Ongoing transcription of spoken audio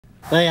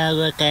The way I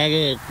look at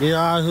it, you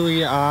are who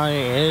you are,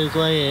 and it is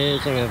what it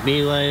is, and it'll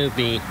be what it'll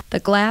be. The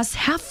glass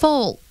half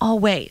full,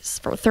 always,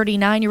 for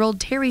 39-year-old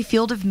Terry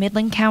Field of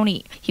Midland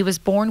County. He was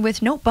born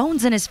with no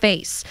bones in his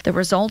face, the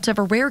result of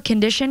a rare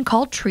condition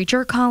called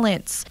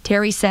Treacher-Collins.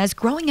 Terry says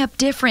growing up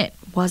different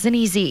wasn't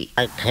easy.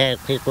 I had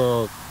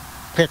people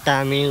pick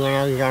on me when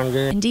I was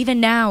younger. And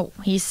even now,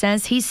 he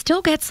says he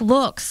still gets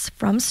looks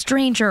from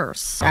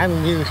strangers.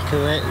 I'm used to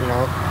it, you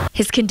know.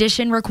 His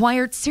condition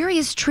required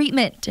serious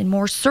treatment and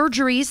more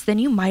surgeries than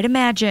you might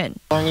imagine.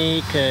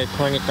 20 to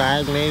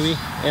 25 maybe,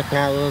 if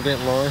not a little bit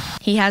more.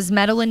 He has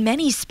metal in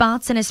many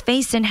spots in his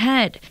face and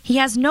head. He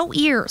has no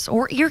ears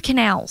or ear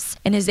canals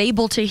and is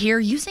able to hear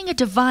using a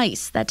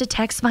device that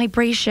detects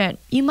vibration.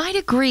 You might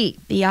agree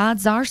the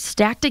odds are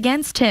stacked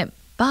against him,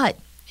 but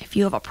if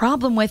you have a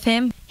problem with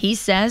him, he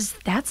says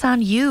that's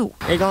on you.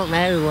 It don't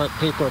matter what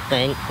people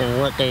think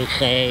and what they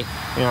say.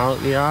 You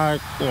are,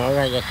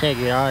 like I said,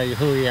 you are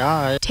who you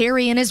are.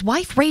 Terry and his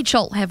wife,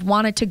 Rachel, have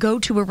wanted to go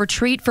to a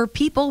retreat for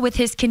people with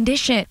his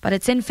condition, but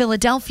it's in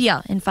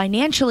Philadelphia, and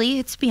financially,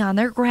 it's beyond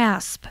their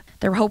grasp.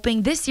 They're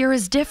hoping this year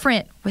is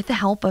different with the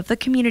help of the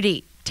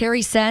community.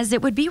 Terry says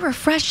it would be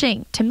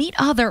refreshing to meet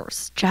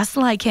others just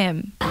like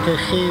him. To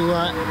see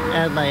what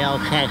everybody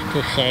else has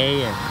to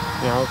say,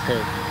 and,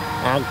 because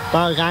as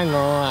far as I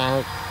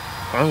know,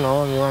 I'm the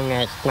only one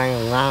that's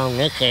playing around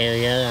this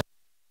area.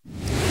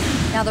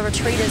 Now the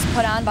retreat is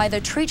put on by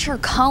the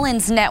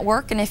Treacher-Collins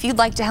Network, and if you'd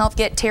like to help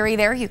get Terry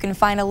there, you can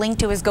find a link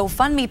to his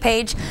GoFundMe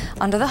page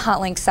under the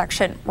Hot Links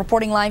section.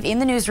 Reporting live in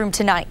the newsroom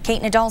tonight,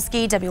 Kate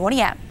Nadolski,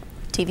 WODM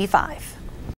TV 5.